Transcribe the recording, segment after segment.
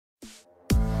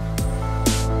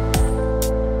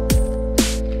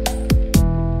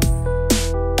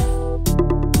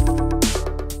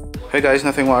Hey guys,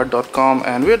 nothingwired.com,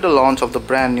 and we're at the launch of the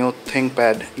brand new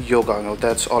Thinkpad Yoga. Now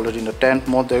that's already in the 10th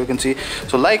mode there you can see.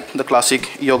 So like the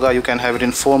classic yoga, you can have it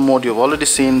in 4 mode. You've already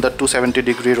seen the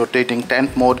 270-degree rotating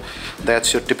 10th mode.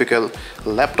 That's your typical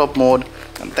laptop mode.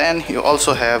 And then you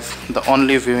also have the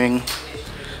only viewing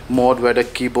mode where the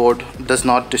keyboard does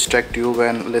not distract you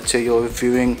when, let's say, you're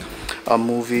viewing a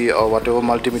movie or whatever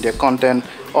multimedia content,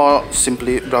 or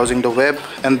simply browsing the web.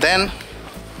 And then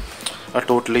a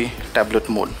totally tablet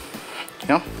mode.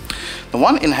 Yeah, the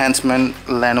one enhancement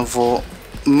Lenovo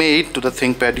made to the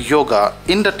Thinkpad Yoga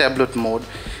in the tablet mode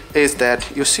is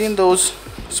that you've seen those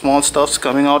small stuffs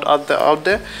coming out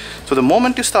there. So the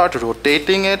moment you start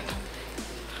rotating it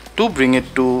to bring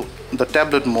it to the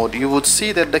tablet mode, you would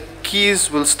see that the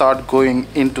keys will start going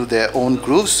into their own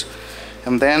grooves,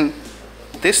 and then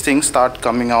these things start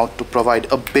coming out to provide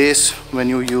a base when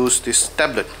you use this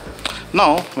tablet.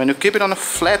 Now when you keep it on a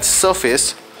flat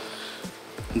surface,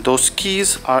 those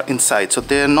keys are inside, so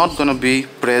they're not going to be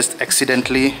pressed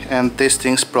accidentally, and these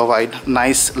things provide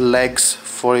nice legs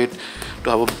for it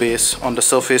to have a base on the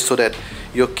surface so that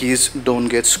your keys don't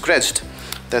get scratched.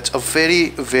 That's a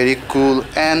very cool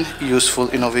and useful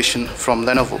innovation from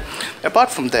Lenovo.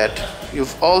 Apart from that,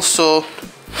 you've also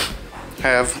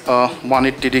have a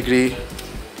 180-degree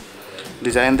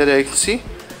design that I can see,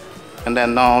 and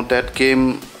then now that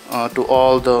came to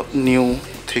all the new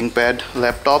ThinkPad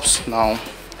laptops. Now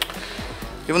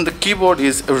even the keyboard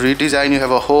is redesigned. You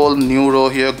have a whole new row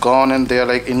here gone, and they are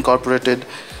like incorporated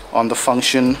on the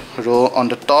function row on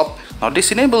the top. Now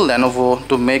this enables Lenovo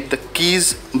to make the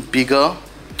keys bigger.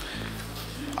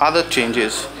 Other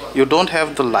changes, you don't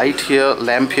have the light here,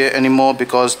 lamp here anymore,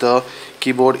 because the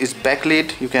keyboard is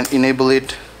backlit. You can enable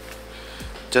it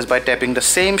just by tapping the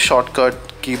same shortcut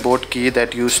keyboard key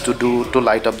that used to do to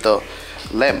light up the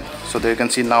lamp. So there you can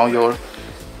see now your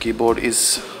keyboard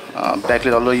is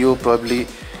backlit, although you probably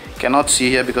cannot see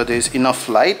here because there is enough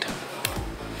light,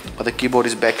 but the keyboard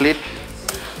is backlit.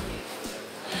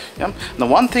 Yeah. The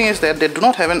one thing is that they do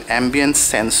not have an ambient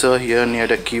sensor here near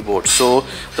the keyboard, so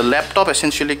the laptop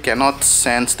essentially cannot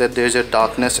sense that there is a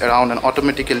darkness around and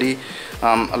automatically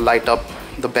light up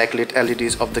the backlit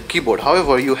LEDs of the keyboard.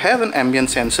 However, you have an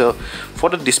ambient sensor for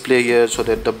the display here, so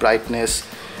that the brightness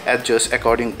adjusts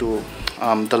according to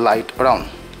the light around.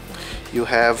 You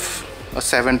have a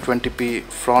 720p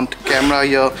front camera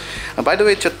here. By the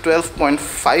way, it's a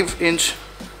 12.5-inch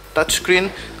touchscreen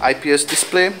IPS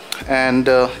display, and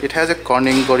it has a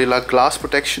Corning Gorilla Glass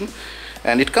protection,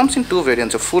 and it comes in two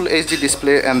variants, a full HD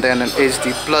display and then an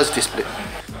HD Plus display.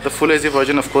 The full HD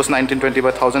version, of course, 1920 by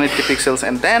 1080 pixels,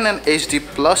 and then an HD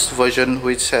Plus version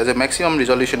which has a maximum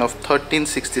resolution of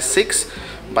 1366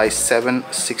 by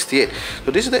 768.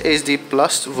 So this is the HD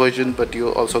Plus version, but you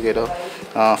also get a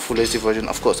full HD version,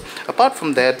 of course. Apart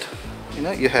from that,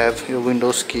 you have your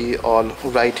Windows key all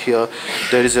right here.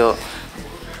 There is a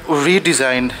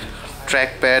redesigned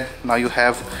trackpad. Now you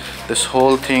have this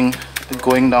whole thing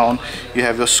going down. You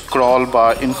have your scroll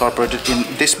bar incorporated in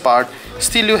this part.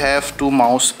 Still you have two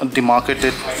mouse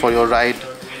demarcated for your right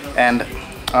and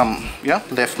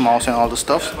left mouse and all the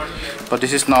stuff, but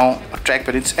this is now a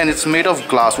trackpad. It's made of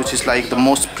glass, which is like the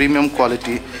most premium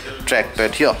quality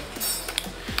trackpad here.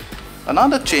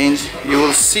 Another change you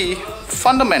will see,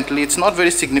 fundamentally it's not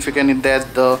very significant, in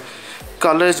that the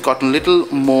color has gotten a little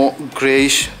more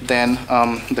grayish than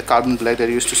the carbon black that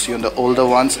you used to see on the older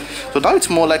ones. So now it's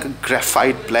more like a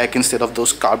graphite black instead of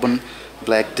those carbon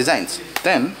black designs.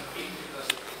 Then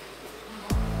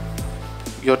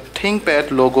your ThinkPad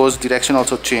logo's direction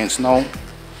also changed. Now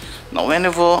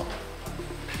whenever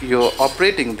you're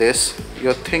operating this,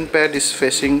 your ThinkPad is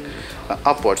facing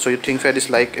upward, so your ThinkPad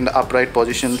is like in the upright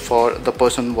position for the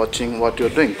person watching what you're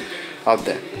doing out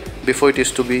there. Before it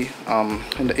used to be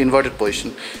in the inverted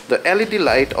position. The LED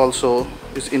light also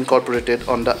is incorporated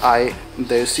on the eye.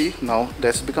 There you see, now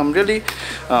that's become really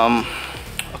a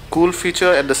cool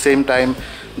feature. At the same time,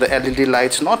 the LED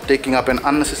lights not taking up an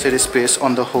unnecessary space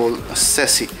on the whole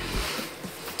chassis.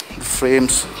 The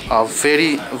frames are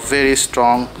very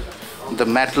strong. The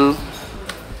metal,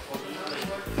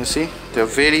 you see, they're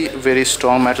very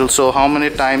strong metal. So how many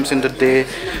times in the day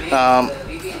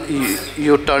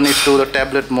you turn it to the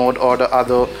tablet mode or the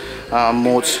other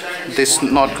modes, this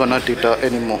not gonna deter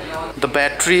anymore. The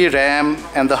battery, RAM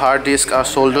and the hard disk are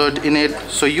soldered in it,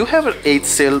 so you have an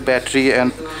 8-cell battery,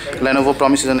 and Lenovo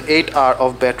promises an 8-hour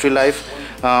of battery life.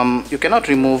 You cannot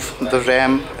remove the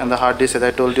RAM and the hard disk, as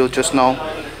I told you just now.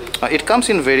 It comes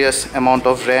in various amount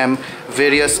of RAM,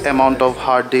 various amount of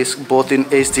hard disk, both in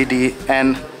HDD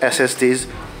and SSDs.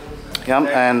 Yeah,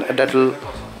 and that will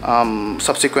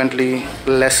subsequently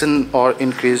lessen or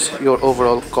increase your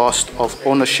overall cost of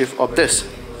ownership of this.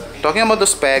 Talking about the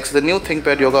specs, the new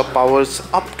ThinkPad Yoga powers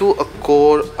up to a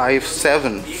Core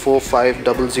i7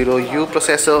 4500U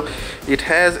processor. It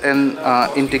has an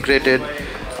integrated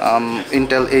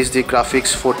Intel HD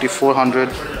graphics 4400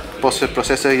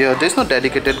 processor here. There's no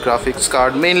dedicated graphics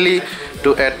card, mainly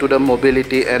to add to the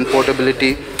mobility and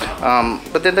portability,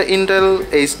 but then the Intel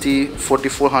HD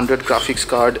 4400 graphics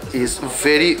card is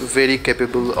very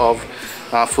capable of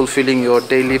fulfilling your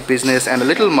daily business and a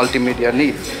little multimedia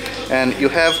need. And you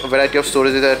have a variety of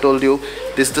storage, as I told you.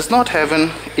 This does not have an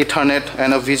Ethernet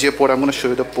and a VGA port. I'm going to show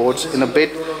you the ports in a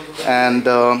bit. And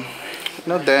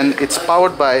then it's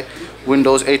powered by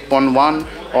Windows 8.1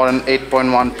 or an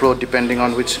 8.1 Pro, depending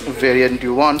on which variant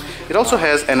you want. It also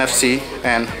has NFC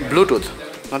and Bluetooth.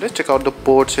 Now let's check out the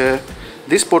ports here.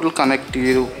 This port will connect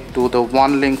you to the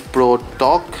OneLink Pro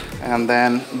dock, and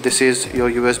then this is your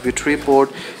USB 3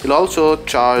 port. It'll also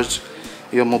charge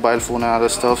your mobile phone and other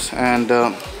stuff.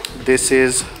 And this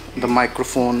is the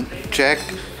microphone jack.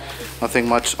 Nothing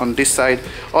much on this side.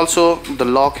 Also, the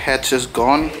lock hatch is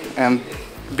gone, and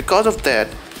because of that,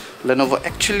 Lenovo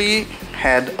actually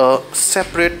had a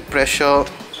separate pressure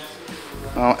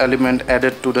element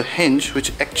added to the hinge,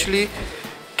 which actually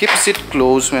keeps it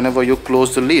closed whenever you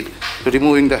close the lid,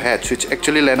 removing the hatch, which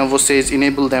actually Lenovo says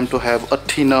enable them to have a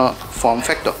thinner form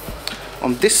factor.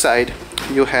 On this side,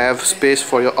 you have space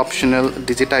for your optional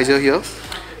digitizer here,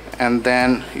 and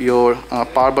then your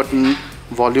power button,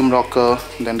 volume rocker,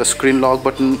 then the screen lock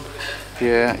button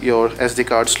here, your SD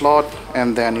card slot,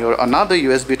 and then your another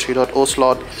USB 3.0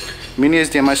 slot, mini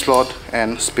HDMI slot,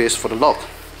 and space for the lock.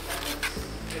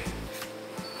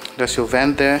 There's your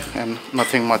vent there, and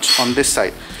nothing much on this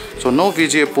side. So no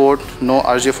VGA port, no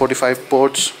RJ45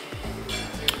 ports,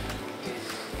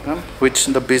 which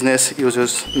the business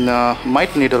users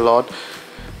might need a lot,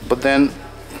 but then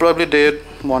probably they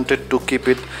wanted to keep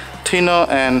it thinner,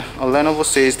 and Lenovo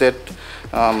says that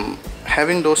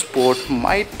having those ports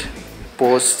might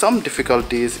pose some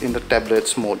difficulties in the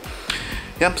tablets mode.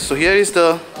 So here is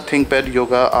the ThinkPad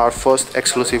Yoga, our first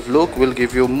exclusive look. We'll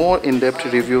give you more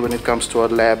in-depth review when it comes to our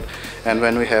lab and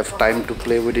when we have time to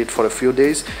play with it for a few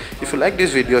days. If you like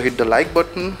this video, hit the like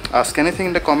button, ask anything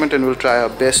in the comment, and we'll try our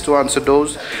best to answer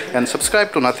those, and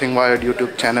subscribe to Nothing Wired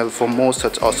YouTube channel for more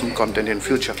such awesome content in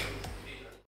future.